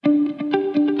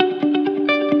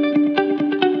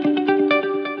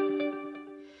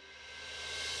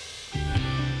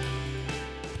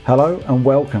Hello and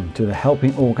welcome to the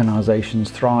Helping Organisations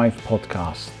Thrive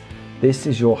podcast. This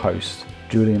is your host,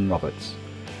 Julian Roberts.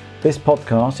 This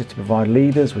podcast is to provide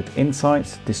leaders with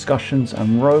insights, discussions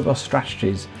and robust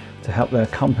strategies to help their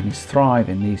companies thrive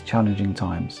in these challenging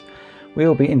times. We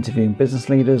will be interviewing business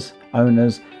leaders,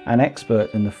 owners and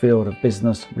experts in the field of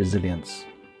business resilience.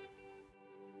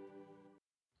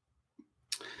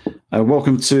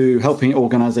 Welcome to Helping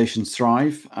Organisations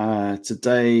Thrive.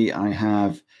 Today I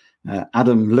have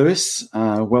Adam Lewis.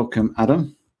 Welcome,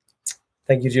 Adam.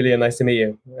 Thank you, Julian. Nice to meet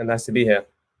you and nice to be here.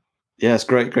 Yes,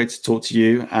 great to talk to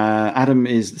you. Adam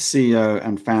is the CEO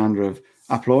and founder of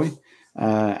Apploy,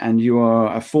 and you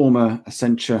are a former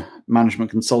Accenture management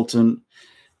consultant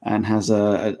and has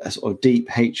a sort of deep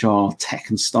HR tech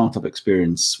and startup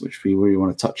experience, which we really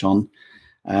want to touch on.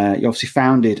 You obviously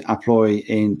founded Apploy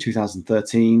in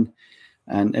 2013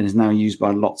 and is now used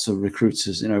by lots of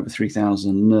recruiters in over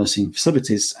 3,000 nursing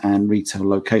facilities and retail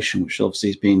location, which obviously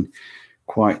has been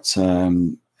quite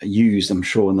used, I'm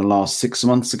sure, in the last 6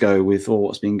 months ago with all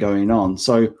what's been going on.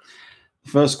 So the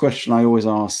first question I always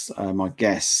ask my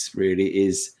guests really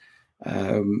is,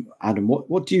 Adam,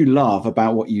 what do you love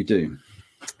about what you do?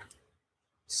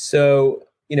 So,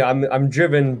 I'm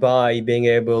driven by being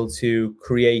able to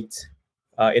create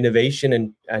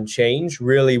innovation and change,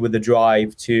 really with the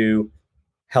drive to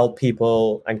help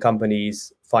people and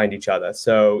companies find each other.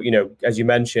 So, as you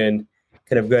mentioned,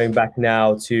 kind of going back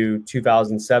now to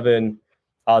 2007,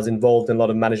 I was involved in a lot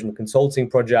of management consulting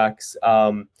projects.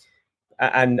 And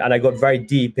I got very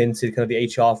deep into kind of the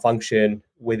HR function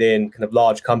within kind of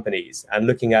large companies and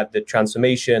looking at the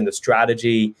transformation, the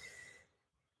strategy.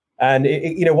 And,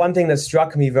 one thing that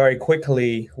struck me very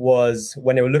quickly was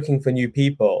when they were looking for new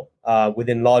people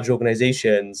within large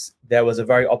organizations, there was a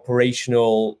very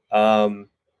operational,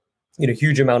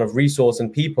 huge amount of resource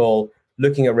and people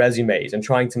looking at resumes and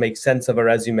trying to make sense of a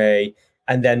resume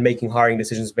and then making hiring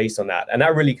decisions based on that. And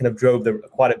that really kind of drove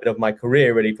quite a bit of my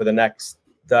career really for the next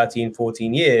 13,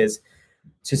 14 years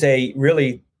to say,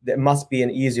 really, there must be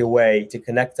an easier way to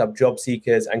connect up job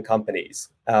seekers and companies,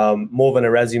 more than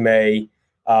a resume.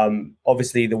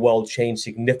 Obviously, the world changed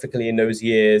significantly in those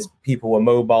years. People were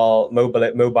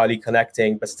mobilely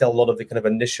connecting, but still a lot of the kind of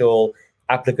initial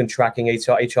applicant tracking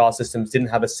HR systems didn't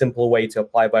have a simple way to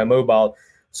apply via mobile.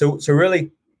 So really,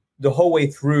 the whole way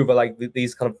through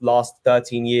these kind of last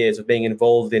 13 years of being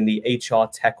involved in the HR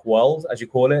tech world, as you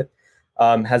call it,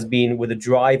 has been with a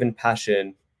drive and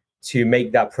passion to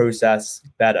make that process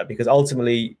better. Because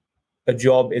ultimately, a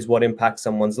job is what impacts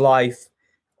someone's life.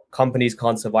 Companies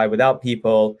can't survive without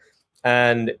people.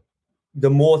 And the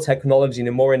more technology and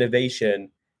the more innovation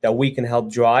that we can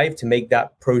help drive to make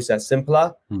that process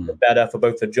simpler, the better for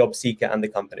both the job seeker and the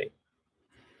company.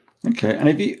 Okay. And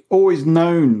have you always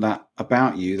known that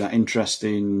about you, that interest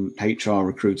in HR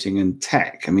recruiting and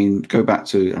tech? I mean, go back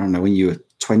to, I don't know, when you were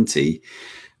 20,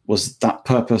 was that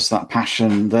purpose, that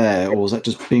passion there, or was that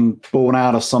just being born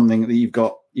out of something that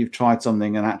you've tried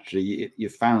something and actually you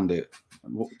found it?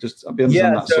 Just I'll be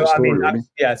understanding that sort of story, really.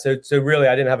 So really,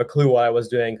 I didn't have a clue what I was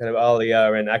doing kind of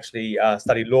earlier, and actually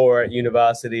studied law at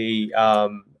university,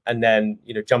 and then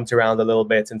jumped around a little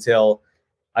bit until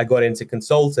I got into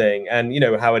consulting. And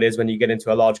how it is when you get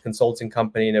into a large consulting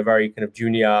company in a very kind of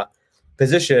junior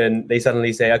position, they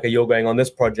suddenly say, okay, you're going on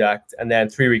this project, and then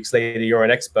 3 weeks later you're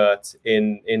an expert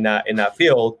in that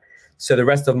field. So the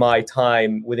rest of my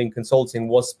time within consulting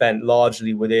was spent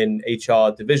largely within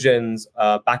HR divisions,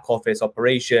 back office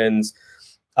operations,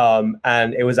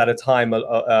 and it was at a time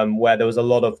where there was a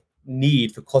lot of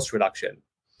need for cost reduction.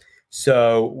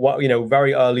 So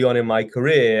very early on in my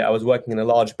career, I was working in a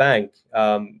large bank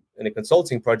in a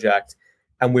consulting project,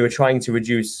 and we were trying to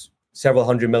reduce several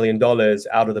 $100 million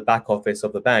out of the back office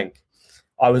of the bank.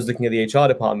 I was looking at the HR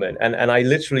department, and I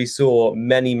literally saw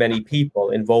many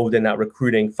people involved in that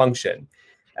recruiting function.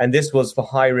 And this was for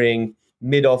hiring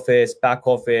mid-office, back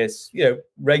office,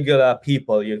 regular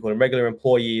people, you call them regular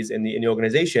employees in the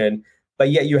organization.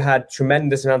 But yet you had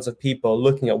tremendous amounts of people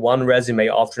looking at one resume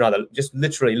after another, just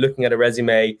literally looking at a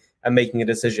resume and making a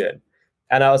decision.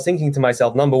 And I was thinking to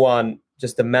myself, number one,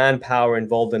 just the manpower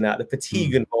involved in that, the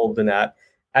fatigue involved in that,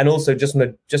 and also just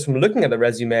from looking at the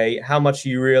resume, how much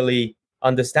you really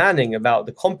understanding about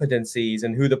the competencies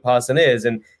and who the person is.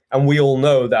 And we all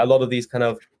know that a lot of these kind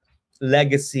of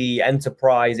legacy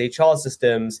enterprise HR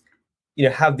systems,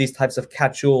 have these types of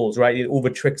catch-alls, right? All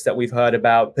the tricks that we've heard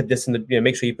about, put this in the,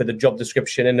 make sure you put the job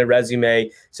description in the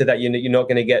resume so that you're not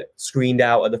going to get screened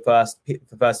out at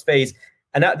the first phase.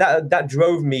 And that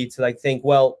drove me to think,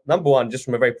 well, number one, just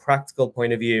from a very practical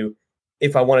point of view,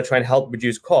 if I want to try and help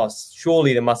reduce costs,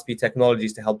 surely there must be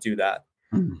technologies to help do that.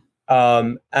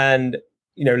 And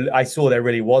I saw there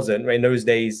really wasn't, right? In those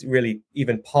days, really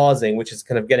even parsing, which is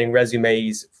kind of getting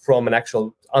resumes from an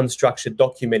actual unstructured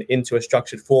document into a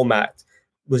structured format,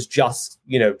 was just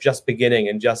beginning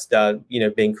and just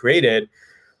being created.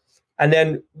 And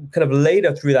then kind of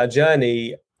later through that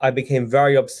journey, I became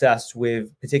very obsessed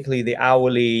with particularly the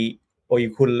hourly, or you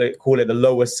call it the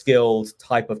lower skilled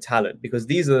type of talent, because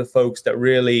these are the folks that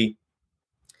really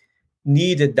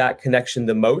needed that connection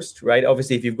the most, right?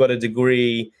 Obviously, if you've got a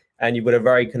degree and you've got a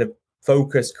very kind of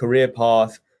focused career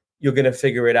path, you're going to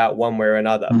figure it out one way or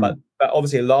another. But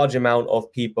obviously, a large amount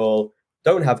of people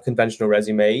don't have conventional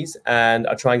resumes and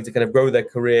are trying to kind of grow their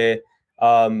career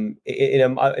in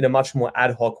a much more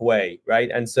ad hoc way, right?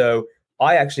 And so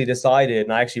I actually decided,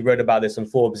 and I actually wrote about this on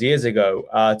Forbes years ago,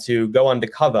 to go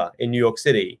undercover in New York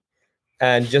City,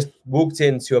 and just walked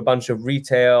into a bunch of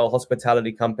retail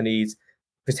hospitality companies,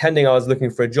 pretending I was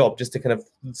looking for a job, just to kind of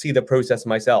see the process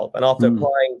myself. And after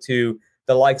applying to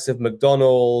the likes of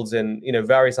McDonald's and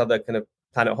various other kind of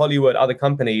Planet Hollywood, other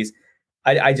companies,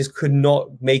 I just could not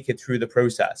make it through the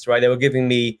process, right? They were giving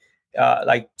me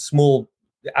like small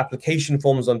application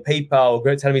forms on paper,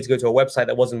 or telling me to go to a website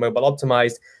that wasn't mobile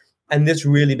optimized. And this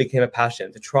really became a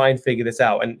passion to try and figure this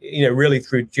out. And, really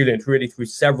through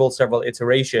several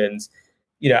iterations,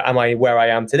 am I where I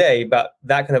am today? But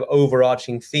that kind of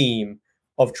overarching theme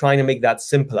of trying to make that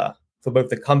simpler for both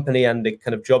the company and the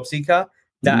kind of job seeker,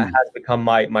 that has become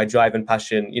my drive and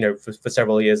passion, for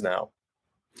several years now.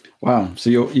 Wow.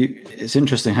 So it's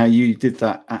interesting how you did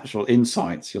that actual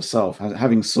insights yourself,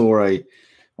 having saw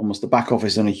almost the back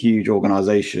office in a huge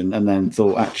organization, and then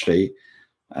thought actually,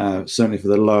 certainly for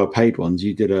the lower paid ones,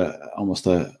 you did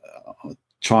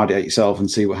tried it yourself and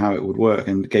see how it would work,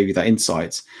 and gave you that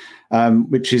insights,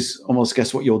 which is almost,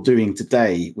 guess what you're doing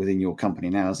today within your company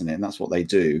now, isn't it? And that's what they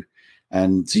do.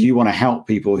 And so you want to help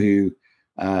people who,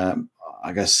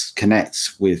 I guess,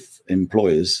 connect with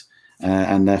employers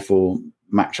and therefore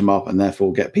match them up, and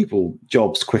therefore get people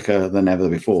jobs quicker than ever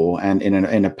before, and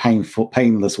in a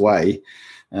painless way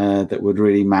that would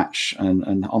really match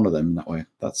and honor them that way.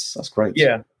 That's great.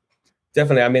 Yeah,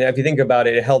 definitely. I mean, if you think about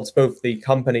it, it helps both the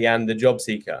company and the job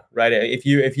seeker, right? If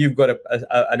you've got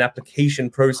an application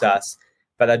process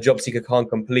that job seeker can't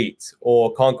complete,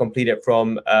 or can't complete it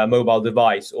from a mobile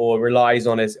device, or relies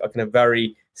on a kind of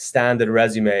very standard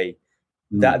resume,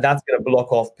 that's going to block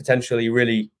off potentially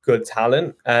really good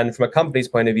talent. And from a company's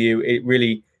point of view, it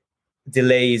really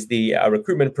delays the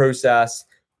recruitment process.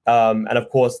 And of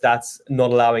course, that's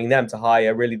not allowing them to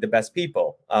hire really the best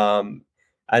people.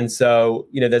 And so,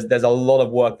 there's a lot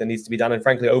of work that needs to be done. And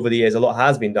frankly, over the years, a lot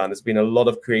has been done. There's been a lot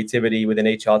of creativity within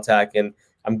HR tech, and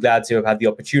I'm glad to have had the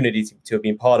opportunity to have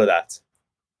been part of that.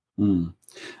 And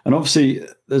obviously,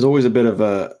 there's always a bit of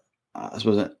a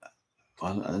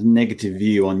negative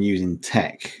view on using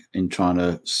tech in trying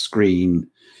to screen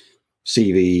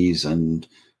CVs. And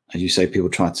as you say, people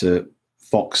try to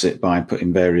fox it by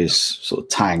putting various sort of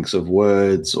tags of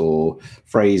words or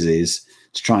phrases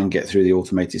to try and get through the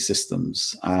automated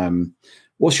systems.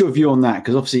 What's your view on that?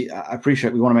 Because obviously, I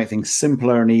appreciate we want to make things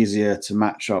simpler and easier to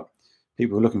match up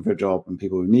people who are looking for a job and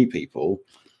people who need people.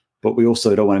 But we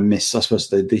also don't want to miss, I suppose,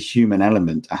 the human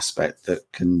element aspect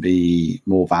that can be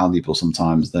more valuable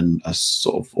sometimes than a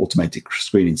sort of automated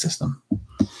screening system.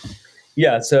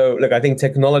 Yeah, so look, I think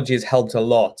technology has helped a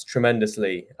lot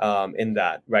tremendously in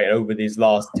that, right, over these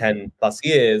last 10 plus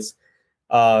years.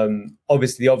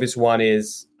 Obviously, the obvious one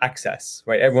is access,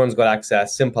 right? Everyone's got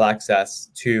access, simple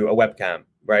access to a webcam,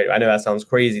 right? I know that sounds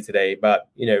crazy today, but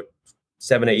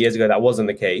 7-8 years ago, that wasn't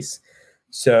the case.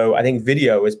 So I think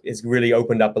video is really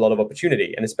opened up a lot of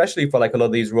opportunity, and especially for like a lot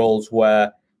of these roles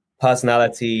where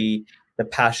personality, the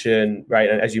passion, right?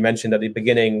 And as you mentioned at the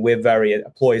beginning,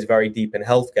 Apploy is very deep in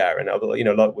healthcare, and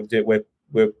a lot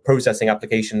we're processing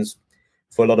applications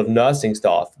for a lot of nursing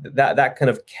staff. That kind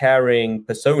of caring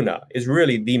persona is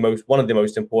really one of the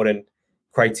most important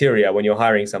criteria when you're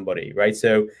hiring somebody, right?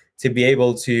 So to be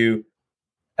able to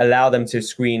allow them to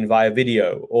screen via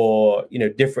video, or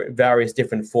various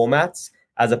different formats,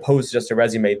 as opposed to just a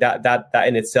resume, that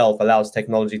in itself allows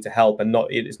technology to help, and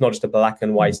it's not just a black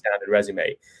and white standard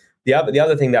resume. The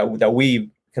other thing that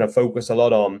we kind of focus a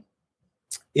lot on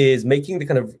is making the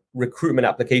kind of recruitment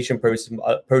application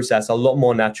process a lot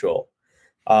more natural.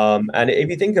 And if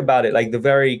you think about it, like the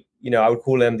very, I would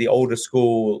call them the older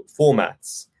school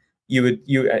formats,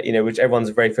 which everyone's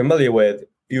very familiar with,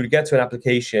 you would get to an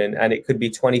application and it could be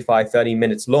 25, 30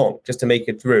 minutes long just to make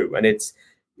it through. And it's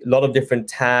a lot of different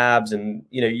tabs, and,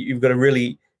 you've got to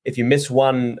really, if you miss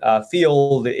one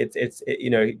field,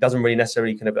 it doesn't really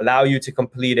necessarily kind of allow you to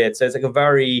complete it. So it's like a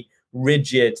very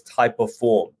rigid type of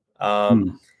form.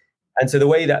 And so the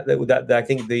way that I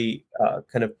think the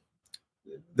kind of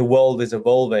the world is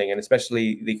evolving, and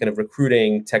especially the kind of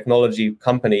recruiting technology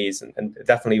companies, and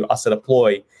definitely us at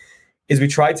Apploy, is we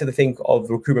try to think of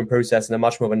the recruitment process in a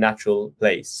much more of a natural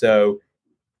place. So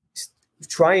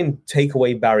try and take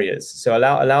away barriers. So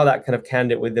allow that kind of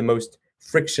candidate with the most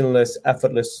frictionless,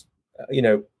 effortless,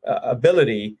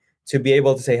 ability to be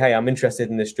able to say, hey, I'm interested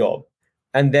in this job.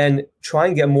 And then try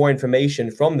and get more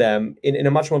information from them in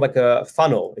a much more like a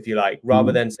funnel, if you like,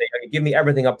 rather than say, okay, give me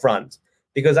everything up front.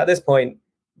 Because at this point,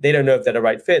 they don't know if they're the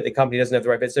right fit. The company doesn't have the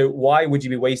right fit. So why would you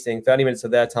be wasting 30 minutes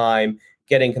of their time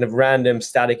getting kind of random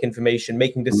static information,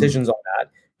 making decisions on that?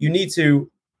 You need to,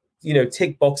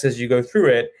 tick boxes as you go through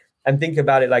it and think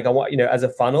about it like, I want, as a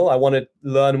funnel, I want to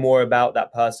learn more about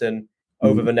that person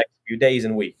over the next few days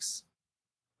and weeks.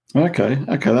 Okay,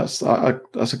 that's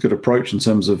a good approach in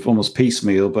terms of almost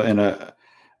piecemeal, but in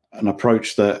an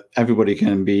approach that everybody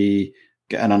can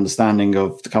get an understanding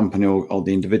of the company or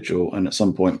the individual, and at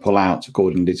some point pull out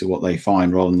accordingly to what they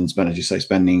find, rather than spend, as you say,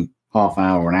 spending half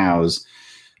hour and hours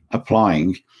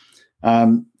applying.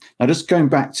 Now, just going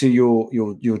back to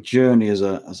your journey as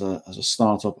a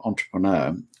startup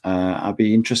entrepreneur, I'd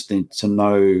be interested to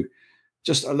know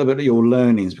just a little bit of your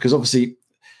learnings, because obviously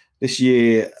this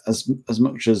year, as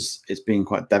much as it's been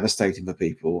quite devastating for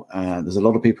people, there's a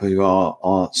lot of people who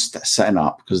are setting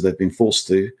up because they've been forced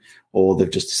to, or they've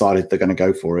just decided they're going to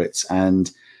go for it.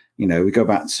 And, we go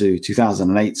back to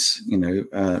 2008,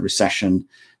 recession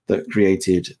that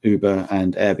created Uber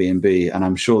and Airbnb. And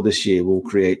I'm sure this year will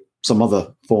create some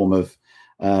other form of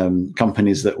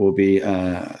companies that we'll be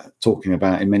talking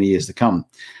about in many years to come.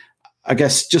 I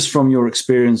guess just from your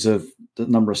experience of the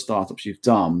number of startups you've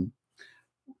done,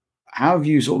 how have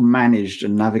you sort of managed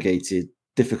and navigated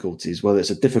difficulties, whether it's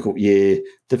a difficult year,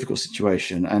 difficult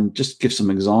situation, and just give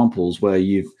some examples where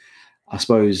you've, I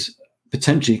suppose,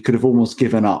 potentially could have almost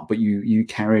given up, but you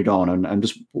carried on, and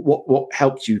just what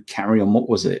helped you carry on? What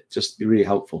was it? Just be really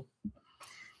helpful.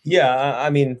 Yeah, I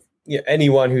mean,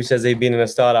 anyone who says they've been in a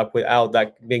startup without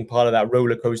that being part of that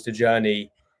roller coaster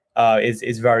journey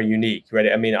is very unique,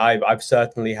 right? I mean, I've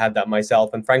certainly had that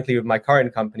myself, and frankly, with my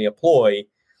current company, Apploy,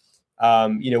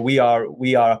 we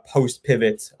are a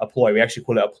post-pivot Apploy. We actually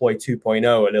call it Apploy 2.0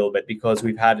 a little bit, because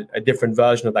we've had a different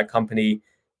version of that company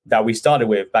that we started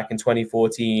with back in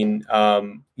 2014.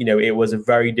 It was a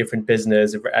very different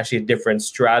business, actually a different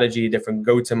strategy, different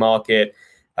go-to-market,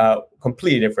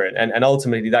 completely different. And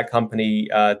ultimately, that company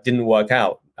didn't work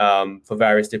out for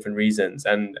various different reasons.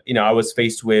 And, I was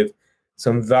faced with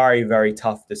some very, very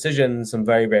tough decisions, some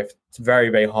very, very, very,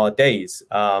 very hard days.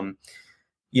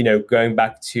 Going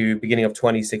back to beginning of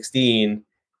 2016,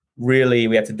 really,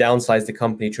 we had to downsize the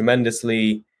company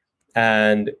tremendously.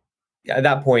 And at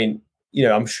that point,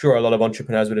 I'm sure a lot of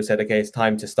entrepreneurs would have said, okay, it's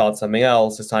time to start something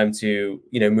else. It's time to,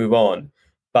 move on.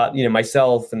 But,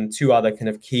 myself and two other kind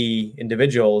of key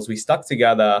individuals, we stuck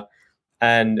together.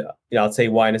 And, I'll say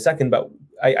why in a second. But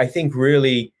I think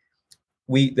really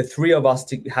the three of us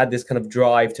had this kind of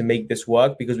drive to make this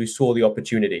work because we saw the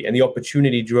opportunity. And the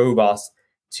opportunity drove us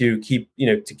to keep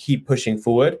pushing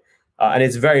forward. And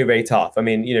it's very, very tough. I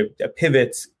mean, a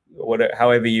pivot,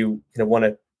 however you want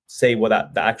to say what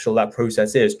that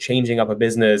process is, changing up a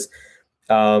business,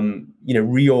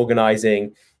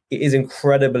 reorganizing, it is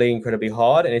incredibly, incredibly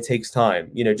hard, and it takes time.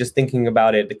 Just thinking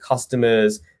about it, the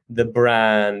customers, the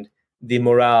brand, the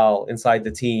morale inside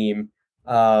the team,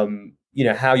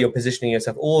 how you're positioning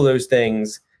yourself, all those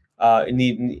things,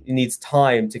 it needs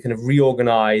time to kind of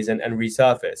reorganize and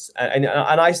resurface. And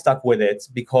I stuck with it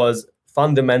because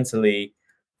fundamentally,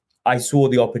 I saw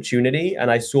the opportunity,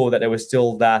 and I saw that there was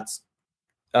still that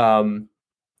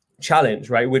challenge,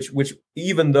 right? Which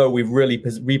even though we've really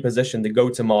repositioned the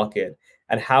go-to-market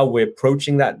and how we're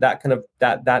approaching that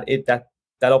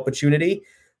opportunity,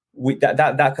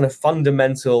 that kind of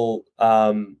fundamental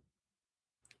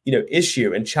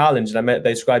issue and challenge that I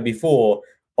described before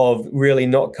of really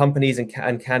not companies and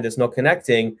candidates not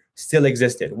connecting still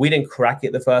existed. We didn't crack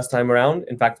it the first time around.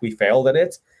 In fact, we failed at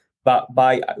it. But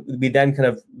we then kind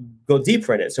of go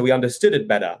deeper in it, so we understood it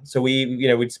better. So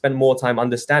we'd spend more time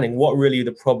understanding what really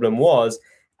the problem was,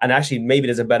 and actually maybe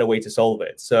there's a better way to solve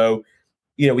it. So,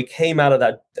 we came out of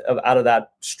that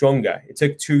stronger. It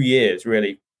took 2 years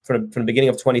really, from the beginning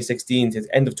of 2016 to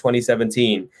the end of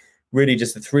 2017. Really,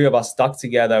 just the three of us stuck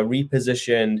together,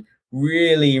 repositioned,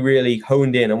 really, really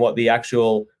honed in on what the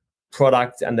actual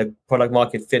product and the product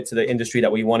market fit to the industry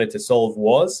that we wanted to solve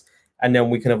was. And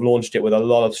then we kind of launched it with a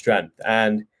lot of strength.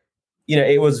 And,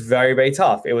 it was very, very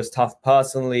tough. It was tough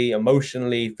personally,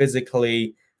 emotionally,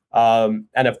 physically. And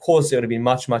of course, it would have been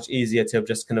much, much easier to have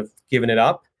just kind of given it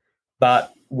up.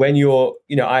 But when you're,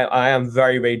 I am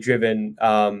very, very driven,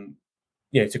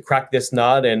 to crack this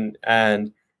nut, and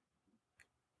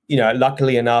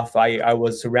luckily enough, I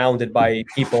was surrounded by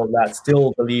people that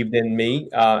still believed in me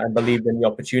and believed in the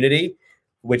opportunity,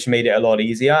 which made it a lot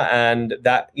easier. And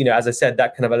that, as I said,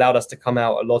 that kind of allowed us to come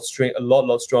out a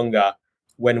lot stronger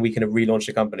when we kind of relaunched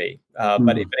the company.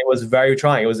 But it was very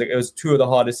trying. It was two of the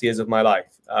hardest years of my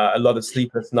life. A lot of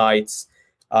sleepless nights,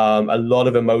 a lot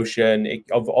of emotion.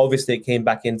 Obviously, it came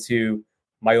back into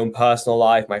my own personal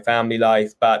life, my family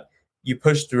life, but you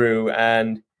push through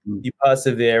and you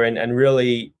persevere, and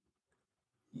really,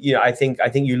 I think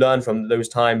you learn from those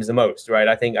times the most, right?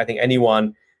 I think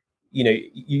anyone,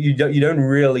 you don't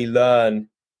really learn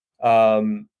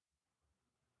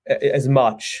as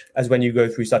much as when you go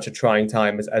through such a trying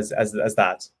time as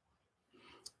that.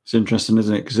 It's interesting,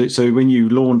 isn't it? Because so when you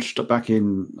launched back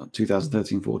in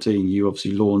 2013-14, you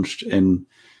obviously launched in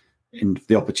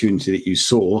the opportunity that you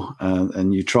saw,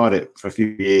 and you tried it for a few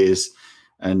years,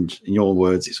 and in your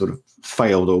words, it sort of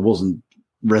failed or wasn't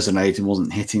resonating,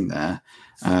 wasn't hitting there.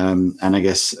 And I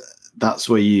guess that's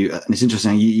where and it's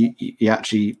interesting, you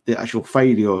actually, the actual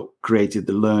failure created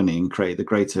the learning, created the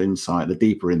greater insight, the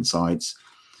deeper insights.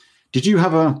 Did you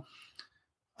have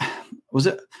was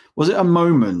it a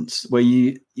moment where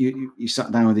you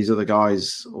sat down with these other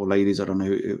guys or ladies, I don't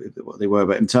know what they were,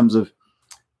 but in terms of,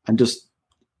 and just,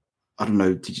 I don't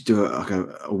know, did you do like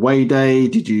a away day?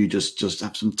 Did you just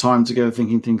have some time together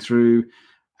thinking things through?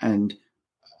 And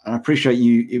I appreciate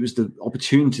it was the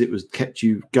opportunity that was kept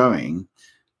you going,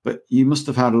 but you must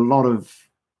have had a lot of,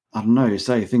 I don't know,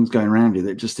 say things going around you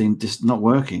that just not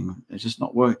working. It's just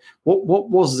not working. What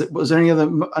was it? Was there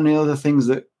any other things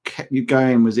that kept you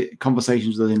going? Was it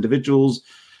conversations with other individuals?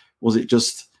 Was it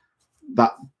just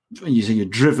that when you say you're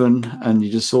driven and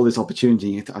you just saw this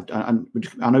opportunity? I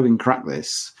know we can crack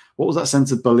this. What was that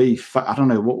sense of belief? I don't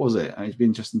know. What was it? It'd be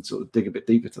interesting to sort of dig a bit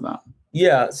deeper to that.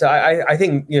 Yeah. So I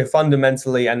think,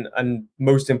 fundamentally and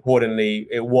most importantly,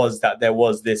 it was that there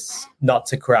was this nut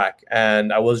to crack,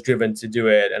 and I was driven to do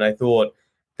it. And I thought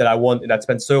that I'd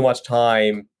spent so much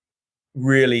time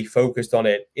really focused on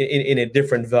it in a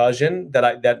different version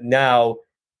that now,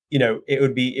 I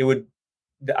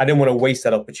didn't want to waste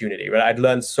that opportunity, right? I'd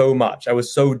learned so much. I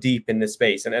was so deep in this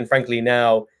space. And frankly,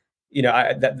 now,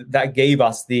 that gave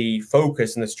us the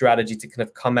focus and the strategy to kind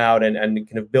of come out and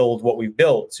kind of build what we've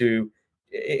built in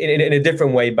a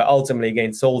different way, but ultimately,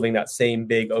 again, solving that same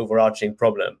big overarching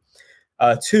problem.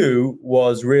 Two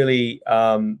was really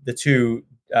the two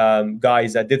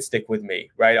guys that did stick with me,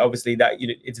 right? Obviously, that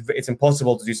it's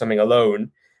impossible to do something alone,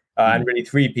 and really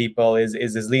three people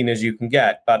is as lean as you can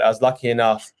get. But I was lucky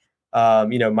enough, my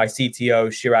CTO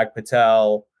Chirag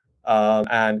Patel,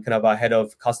 and kind of our head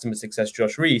of customer success,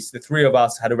 Josh Reese, the three of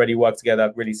us had already worked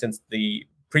together really since the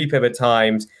pre-pivot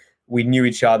times. We knew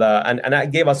each other, and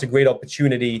that gave us a great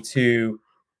opportunity to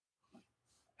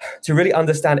really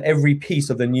understand every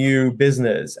piece of the new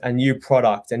business and new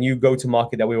product and new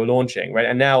go-to-market that we were launching, right?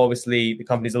 And now, obviously, the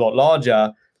company's a lot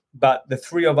larger, but the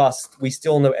three of us, we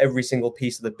still know every single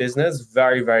piece of the business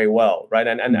very, very well, right?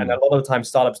 And a lot of the time,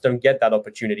 startups don't get that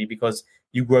opportunity because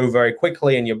you grow very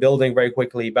quickly and you're building very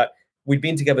quickly. But we'd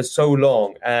been together so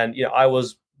long, and I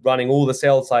was running all the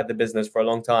sales side of the business for a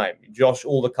long time. Josh,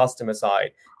 all the customer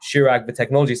side, Chirag, the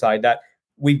technology side. That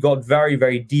we got very,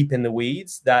 very deep in the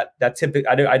weeds. That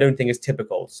I don't think is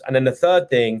typical. And then the third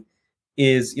thing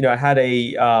is, I had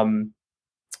an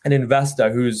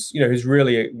investor who's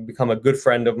really become a good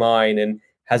friend of mine and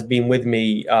has been with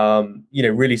me,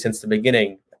 really since the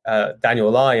beginning, Daniel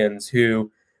Lyons,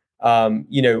 who,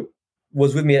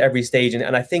 was with me at every stage.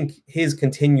 And I think his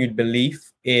continued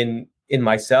belief in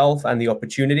myself and the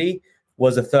opportunity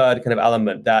was a third kind of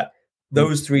element. That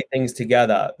those three things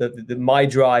together, my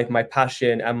drive, my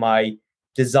passion, and my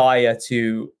desire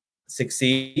to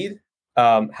succeed,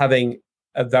 having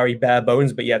a very bare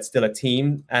bones, but yet still a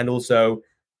team, and also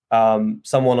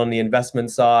someone on the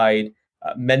investment side,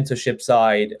 mentorship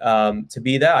side, to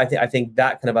be there. I think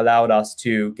that kind of allowed us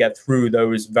to get through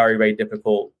those very, very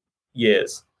difficult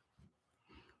years.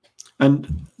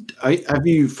 And have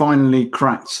you finally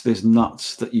cracked this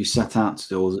nut that you set out to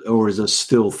do, or is there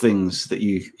still things that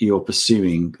you're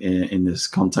pursuing in this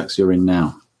context you're in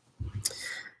now?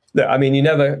 Look, I mean, you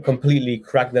never completely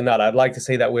crack the nut. I'd like to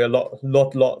say that we're a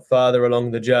lot further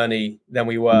along the journey than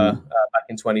we were back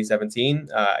in 2017.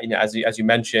 As you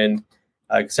mentioned,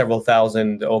 several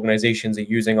thousand organizations are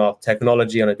using our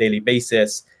technology on a daily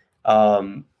basis.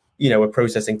 We're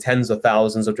processing tens of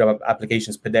thousands of job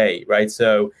applications per day, right?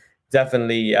 So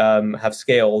definitely have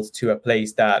scaled to a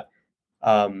place that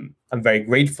I'm very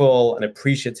grateful and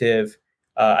appreciative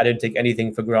I don't take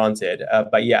anything for granted.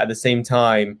 But yeah, at the same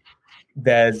time,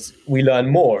 we learn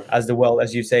more as the world,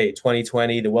 as you say,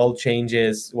 2020, the world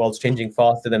changes, the world's changing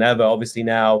faster than ever, obviously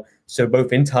now. So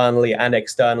both internally and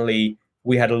externally,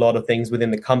 we had a lot of things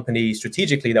within the company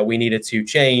strategically that we needed to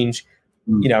change.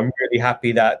 I'm really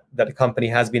happy that the company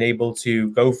has been able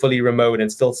to go fully remote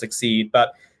and still succeed.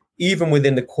 But even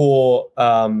within the core,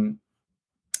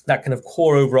 that kind of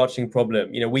core overarching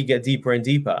problem, we get deeper and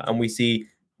deeper, and we see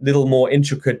little more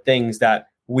intricate things that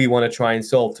we want to try and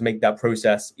solve to make that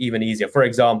process even easier. For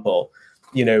example,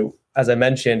 as I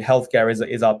mentioned, healthcare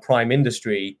is our prime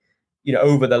industry.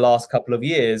 Over the last couple of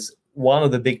years, one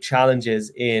of the big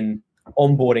challenges in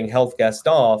onboarding healthcare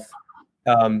staff,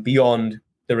 beyond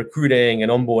the recruiting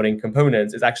and onboarding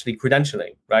components, is actually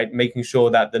credentialing, right? Making sure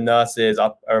that the nurses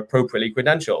are appropriately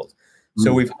credentialed.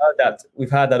 So we've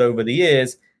had that over the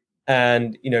years.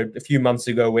 And, a few months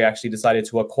ago, we actually decided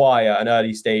to acquire an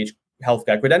early stage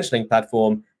healthcare credentialing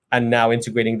platform, and now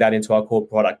integrating that into our core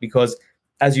product. Because,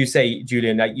 as you say,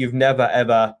 Julian, like you're never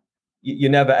ever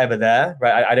there,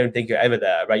 right? I don't think you're ever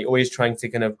there, right? You're always trying to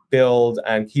kind of build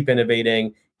and keep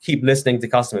innovating, keep listening to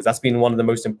customers. That's been one of the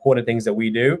most important things that we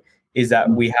do, is that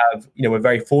we have, we're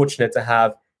very fortunate to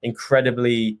have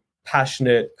incredibly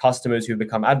passionate customers who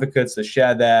become advocates to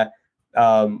share their,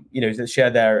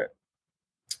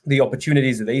 the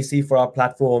opportunities that they see for our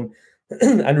platform.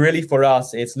 And really for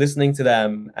us, it's listening to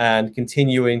them and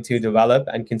continuing to develop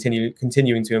and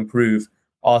continuing to improve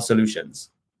our solutions.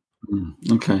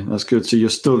 Okay, that's good. So you're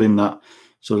still in that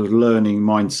sort of learning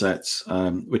mindset,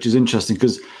 which is interesting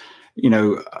because,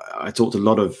 I talked to a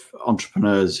lot of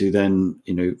entrepreneurs who then,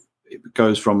 it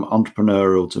goes from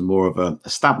entrepreneurial to more of an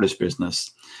established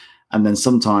business. And then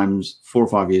sometimes 4 or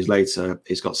 5 years later,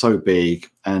 it's got so big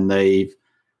and they've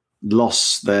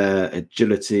lost their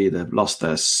agility, they've lost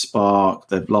their spark,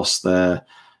 they've lost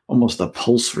almost their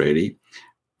pulse, really.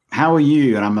 How are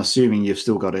you, and I'm assuming you've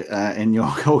still got it in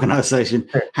your organization,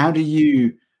 how do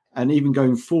you, and even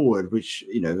going forward, which,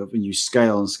 when you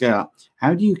scale and scale up,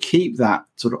 how do you keep that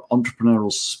sort of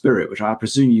entrepreneurial spirit, which I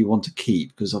presume you want to keep,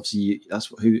 because obviously that's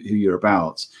who you're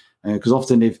about. Because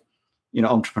often if,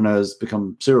 entrepreneurs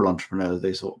become serial entrepreneurs,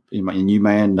 they you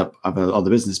may end up have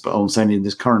other business, but I'm saying in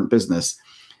this current business,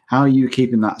 how are you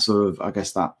keeping that sort of, I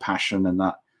guess, that passion and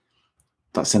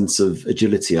that sense of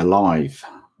agility alive?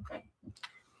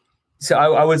 So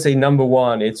I would say, number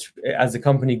one, it's as the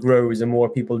company grows and more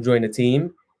people join the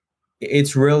team,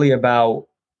 it's really about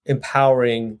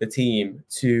empowering the team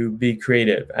to be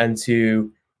creative and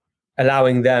to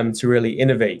allowing them to really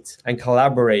innovate and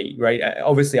collaborate, right?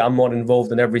 Obviously, I'm not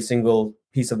involved in every single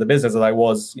piece of the business that I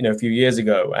was, a few years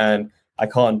ago, and I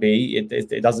can't be.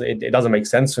 It doesn't make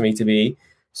sense for me to be.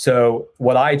 So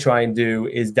what I try and do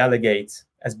is delegate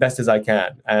as best as I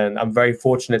can. And I'm very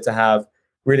fortunate to have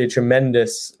really a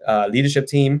tremendous leadership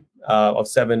team of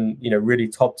 7, really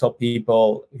top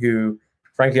people who,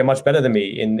 frankly, are much better than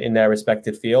me in their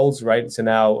respective fields, right? So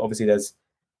now, obviously, there's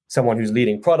someone who's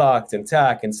leading product and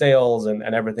tech and sales and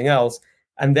everything else,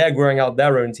 and they're growing out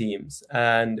their own teams.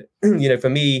 And, for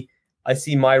me, I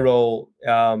see my role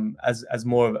as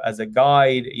more of as a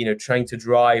guide, trying to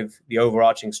drive the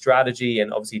overarching strategy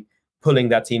and obviously pulling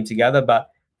that team together. But,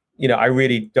 I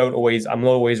really I'm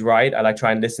not always right. I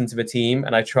try and listen to the team,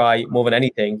 and I try more than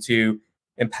anything to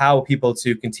empower people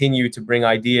to continue to bring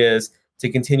ideas, to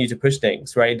continue to push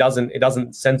things, right? It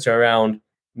doesn't center around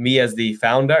me as the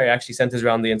founder. It actually centers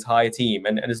around the entire team.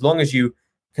 And as long as you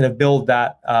kind of build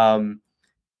that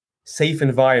safe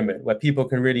environment where people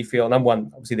can really feel, number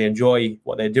one, obviously they enjoy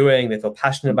what they're doing, they feel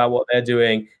passionate about what they're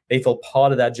doing, they feel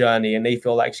part of that journey, and they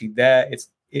feel actually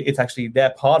it's actually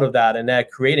they're part of that and they're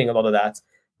creating a lot of that,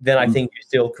 then I think you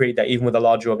still create that even with a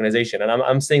larger organization. And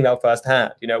I'm seeing that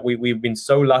firsthand. We've been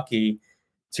so lucky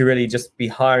to really just be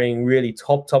hiring really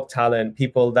top talent,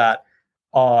 people that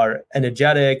are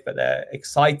energetic, but they're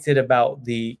excited about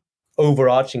the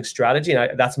overarching strategy.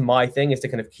 And that's my thing, is to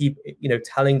kind of keep,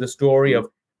 telling the story of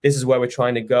this is where we're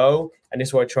trying to go and this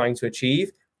is what we're trying to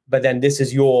achieve. But then this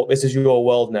is your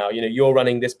world now. You're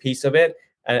running this piece of it,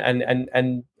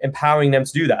 and empowering them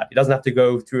to do that. It doesn't have to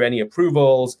go through any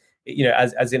approvals.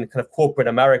 As in kind of corporate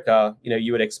America,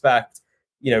 you would expect,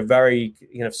 very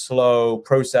slow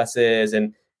processes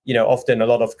and often a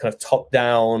lot of kind of top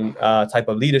down type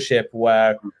of leadership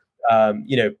where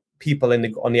people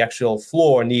on the actual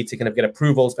floor need to kind of get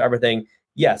approvals for everything.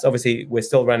 Yes, obviously we're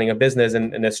still running a business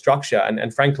and a structure,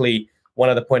 and frankly, one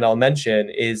other point I'll mention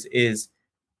is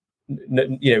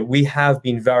we have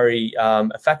been very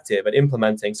effective at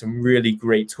implementing some really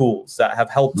great tools that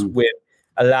have helped with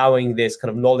allowing this kind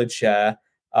of knowledge share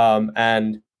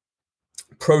and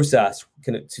process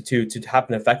to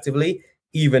happen effectively,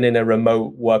 even in a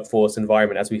remote workforce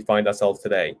environment as we find ourselves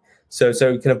today. So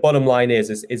kind of bottom line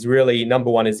is really,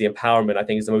 number one is the empowerment, I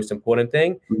think, is the most important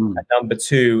thing. Mm. And number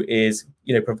two is,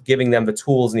 giving them the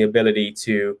tools and the ability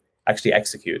to actually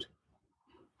execute.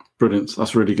 Brilliant.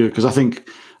 That's really good, because I think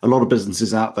a lot of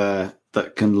businesses out there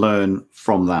that can learn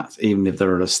from that, even if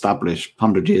they're established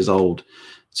 100 years old,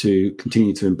 to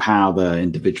continue to empower their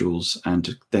individuals and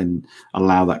to then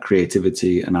allow that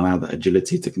creativity and allow that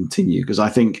agility to continue. Because I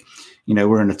think,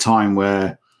 we're in a time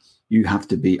where you have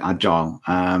to be agile,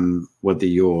 whether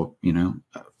you're,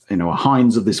 a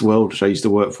Heinz of this world, which I used to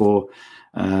work for,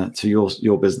 to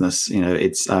your business.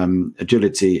 It's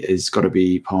agility is got to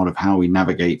be part of how we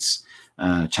navigate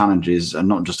challenges, and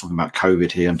not just talking about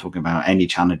COVID here. I'm talking about any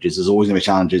challenges. There's always going to be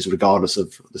challenges regardless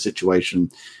of the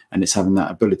situation, and it's having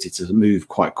that ability to move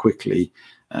quite quickly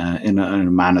in a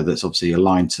manner that's obviously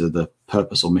aligned to the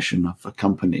purpose or mission of a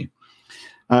company.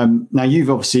 Now, you've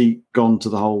obviously gone to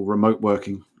the whole remote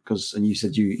working, and you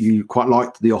said you quite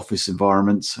liked the office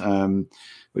environment,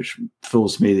 which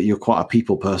feels to me that you're quite a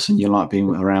people person. You like being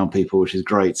around people, which is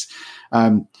great.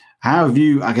 How have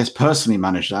you, I guess, personally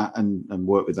managed that and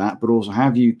worked with that, but also how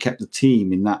have you kept the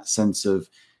team in that sense of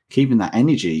keeping that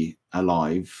energy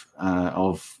alive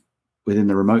within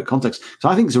the remote context? So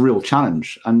I think it's a real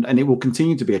challenge, and it will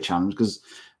continue to be a challenge, because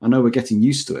I know we're getting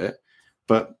used to it,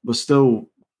 but we're still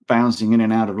bouncing in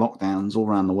and out of lockdowns all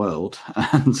around the world.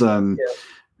 And,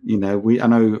 I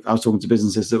know I was talking to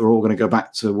businesses that were all going to go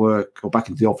back to work or back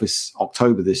into the office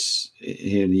October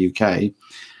here in the UK.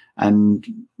 And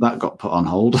that got put on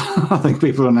hold. I think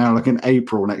people are now looking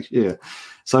April next year.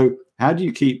 So how do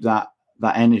you keep that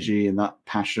energy and that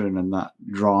passion and that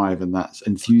drive and that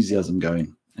enthusiasm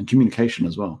going, and communication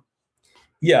as well?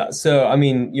 Yeah, so I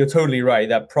mean, you're totally right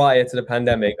that prior to the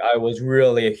pandemic, I was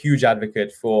really a huge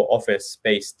advocate for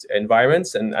office-based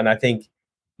environments. And I think,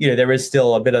 there is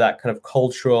still a bit of that kind of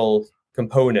cultural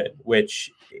component, which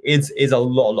is a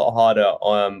lot harder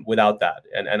without that.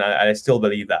 And I still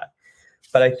believe that.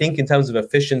 But I think in terms of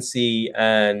efficiency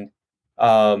and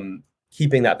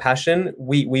keeping that passion,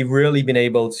 we've really been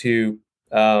able to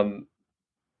come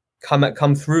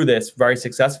through this very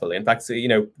successfully. In fact,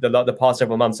 the past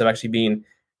several months have actually been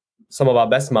some of our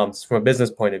best months from a business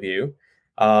point of view.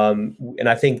 And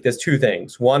I think there's two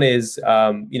things. One is,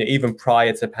 even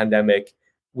prior to the pandemic,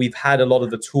 we've had a lot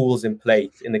of the tools in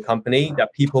place in the company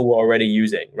that people were already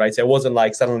using, right? So it wasn't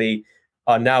like suddenly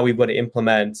now we've got to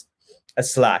implement a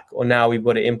Slack, or now we've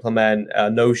got to implement a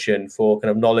Notion for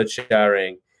kind of knowledge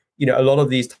sharing. A lot of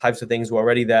these types of things were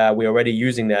already there. We're already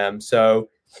using them. So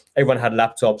everyone had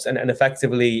laptops, and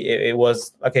effectively it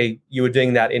was, okay, you were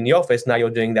doing that in the office, now you're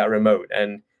doing that remote.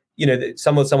 And,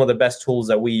 some of the best tools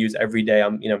that we use every day,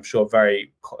 I'm sure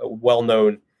very well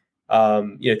known,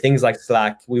 things like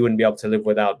Slack, we wouldn't be able to live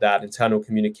without that. Internal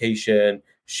communication,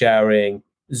 sharing,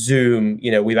 Zoom,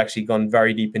 we've actually gone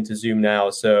very deep into Zoom now.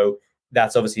 So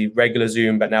that's obviously regular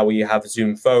Zoom, but now we have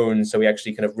Zoom Phone. So we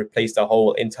actually kind of replaced our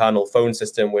whole internal phone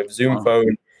system with Zoom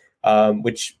Phone,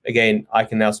 which, again, I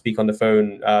can now speak on the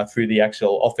phone through the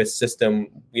actual office system.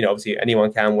 Obviously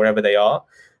anyone can, wherever they are.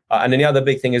 And then the other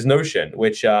big thing is Notion,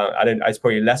 which it's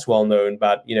probably less well known,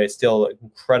 but it's still an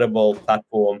incredible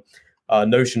platform,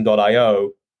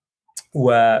 Notion.io,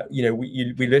 where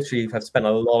we literally have spent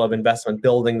a lot of investment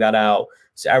building that out.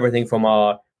 So everything from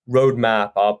our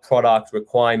roadmap, our product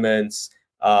requirements,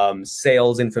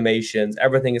 sales information,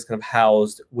 everything is kind of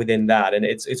housed within that, and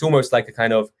it's almost like a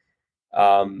kind of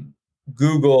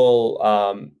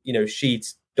Google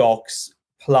Sheets, Docs,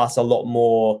 plus a lot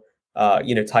more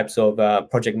types of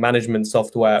project management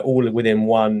software, all within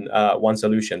one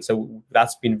solution. So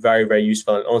that's been very, very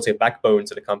useful, and honestly a backbone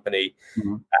to the company.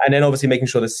 Mm-hmm. And then obviously making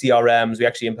sure the CRMs, we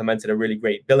actually implemented a really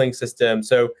great billing system.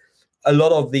 So a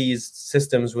lot of these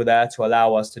systems were there to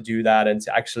allow us to do that and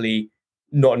to actually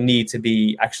not need to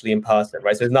be actually in person,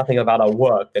 right? So there's nothing about our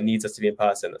work that needs us to be in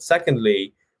person.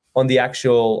 Secondly, on the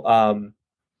actual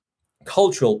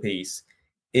cultural piece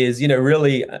is,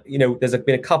 really, there's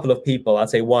been a couple of people, I'd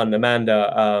say one,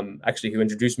 Amanda, actually, who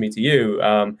introduced me to you,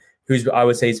 who's, I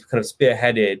would say, has kind of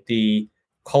spearheaded the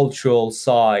cultural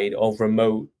side of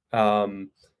remote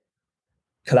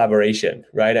collaboration,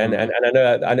 right? And I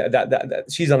know that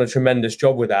she's done a tremendous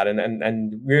job with that.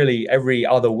 And really every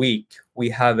other week we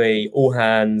have a all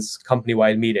hands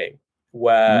company-wide meeting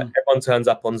where everyone turns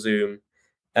up on Zoom.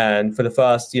 And for the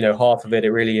first, half of it,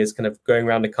 it really is kind of going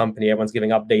around the company. Everyone's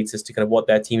giving updates as to kind of what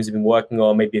their teams have been working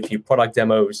on, maybe a few product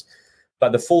demos.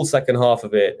 But the full second half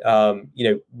of it,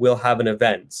 we'll have an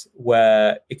event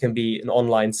where it can be an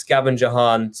online scavenger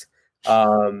hunt,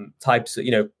 types,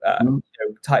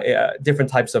 different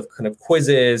types of kind of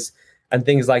quizzes and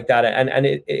things like that. And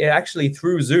it actually,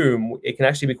 through Zoom, it can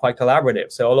actually be quite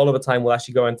collaborative. So a lot of the time we'll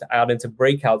actually go out into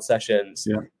breakout sessions.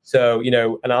 Yeah. So,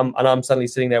 and I'm suddenly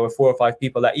sitting there with 4 or 5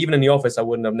 people that even in the office, I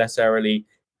wouldn't have necessarily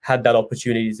had that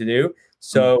opportunity to do.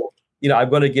 So,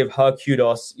 I've got to give her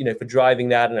kudos, for driving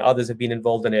that, and others have been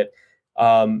involved in it.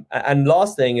 And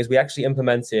last thing is we actually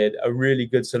implemented a really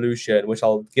good solution, which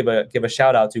I'll give a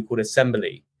shout out to, called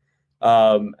Assembly.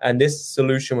 And this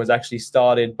solution was actually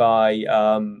started by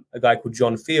a guy called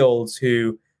John Fields,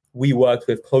 who we worked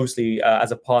with closely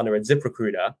as a partner at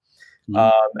ZipRecruiter.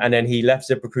 And then he left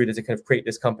ZipRecruiter to kind of create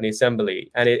this company, Assembly.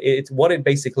 And it's what it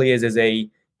basically is a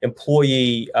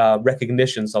employee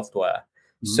recognition software.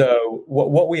 So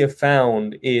what we have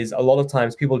found is a lot of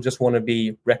times people just want to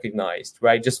be recognized,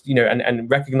 right? Just,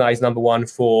 and recognized, number one,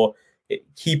 for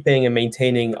keeping and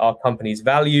maintaining our company's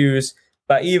values.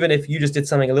 But even if you just did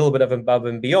something a little bit of above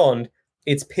and beyond,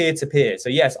 it's peer-to-peer. So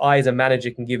yes, I as a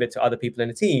manager can give it to other people in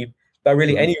the team, but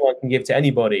really anyone can give to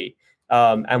anybody.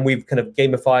 And we've kind of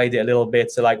gamified it a little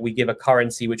bit. So like we give a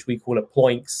currency, which we call a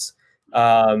Ploinks,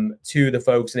 to the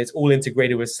folks, and it's all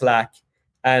integrated with Slack.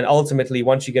 And ultimately,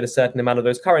 once you get a certain amount of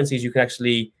those currencies, you can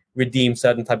actually redeem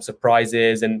certain types of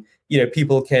prizes. And,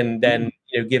 people can then,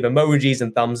 give emojis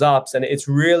and thumbs ups. And it's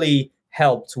really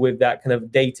helped with that kind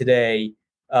of day-to-day,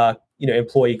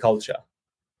 employee culture.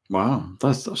 Wow.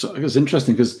 That's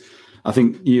interesting, because I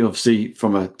think you obviously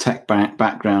from a tech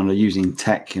background are using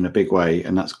tech in a big way,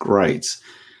 and that's great.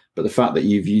 But the fact that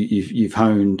you've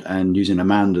honed and using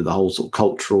Amanda, the whole sort of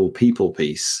cultural people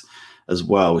piece as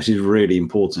well, which is really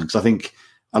important, because I think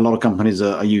a lot of companies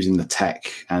are using the tech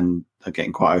and are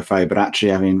getting quite au fait, but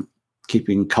actually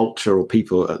keeping culture or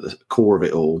people at the core of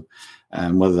it all,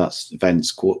 whether that's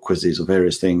events, quizzes, or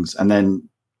various things, and then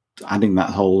adding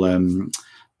that whole,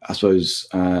 I suppose,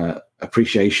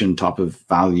 appreciation type of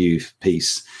value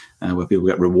piece, where people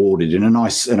get rewarded in a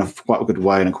quite a good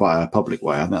way and quite a public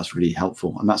way. I think that's really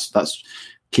helpful, and that's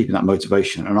keeping that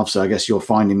motivation. And obviously, I guess you're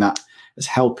finding that as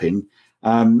helping.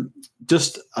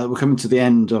 We're coming to the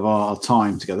end of our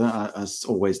time together. As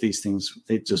always, these things,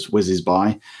 it just whizzes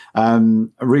by. I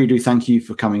really do thank you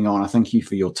for coming on. I thank you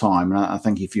for your time, and I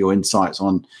thank you for your insights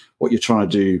on what you're trying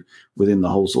to do within the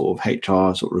whole sort of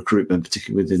HR sort of recruitment,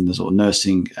 particularly within the sort of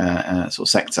nursing sort of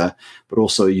sector, but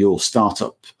also your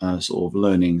startup sort of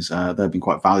learnings. They've been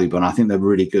quite valuable, and I think they're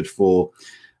really good for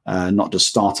not just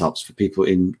startups, for people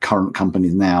in current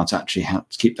companies now, to actually help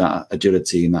to keep that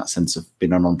agility and that sense of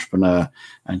being an entrepreneur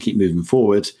and keep moving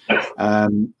forward. I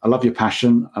love your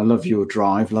passion. I love your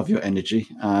drive. Love your energy.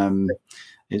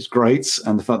 It's great.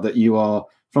 And the fact that you are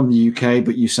from the UK,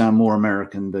 but you sound more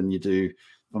American than you do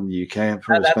from the UK.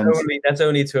 That's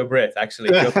only to a Brit, actually.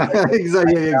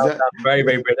 Exactly. Very,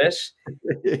 very British.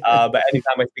 But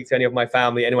anytime I speak to any of my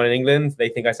family, anyone in England, they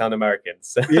think I sound American.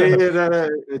 So. No,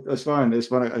 that's fine. It's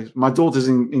fine. My daughter's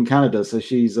in Canada, so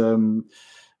she's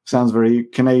sounds very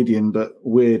Canadian, but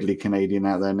weirdly Canadian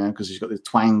out there now, because she's got this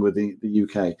twang with the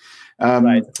UK.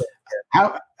 Right.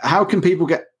 How can people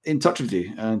get in touch with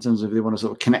you in terms of if they want to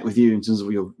sort of connect with you in terms of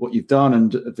what you've done,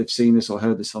 and if they've seen this or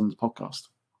heard this on the podcast?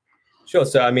 Sure.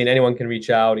 So, anyone can reach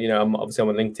out. I'm obviously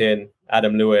on LinkedIn,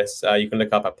 Adam Lewis. You can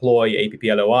look up Apploy,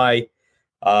 APPLOI.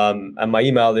 And my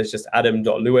email is just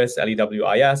adam.lewis,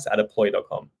 LEWIS,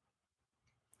 @apploy.com.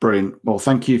 Brilliant. Well,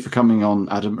 thank you for coming on,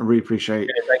 Adam. I really appreciate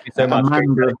it. Thank you so much.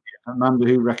 Amanda,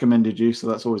 who recommended you, so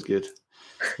that's always good.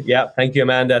 Yeah. Thank you,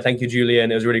 Amanda. Thank you, Julian.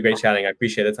 It was really great chatting. I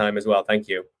appreciate the time as well. Thank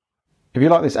you. If you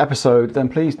like this episode, then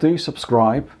please do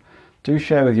subscribe, do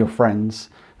share with your friends,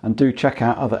 and do check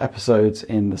out other episodes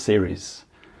in the series.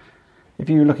 If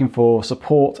you're looking for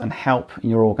support and help in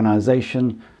your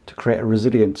organisation to create a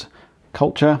resilient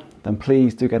culture, then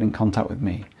please do get in contact with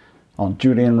me on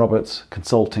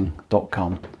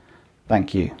julianrobertsconsulting.com.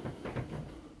 Thank you.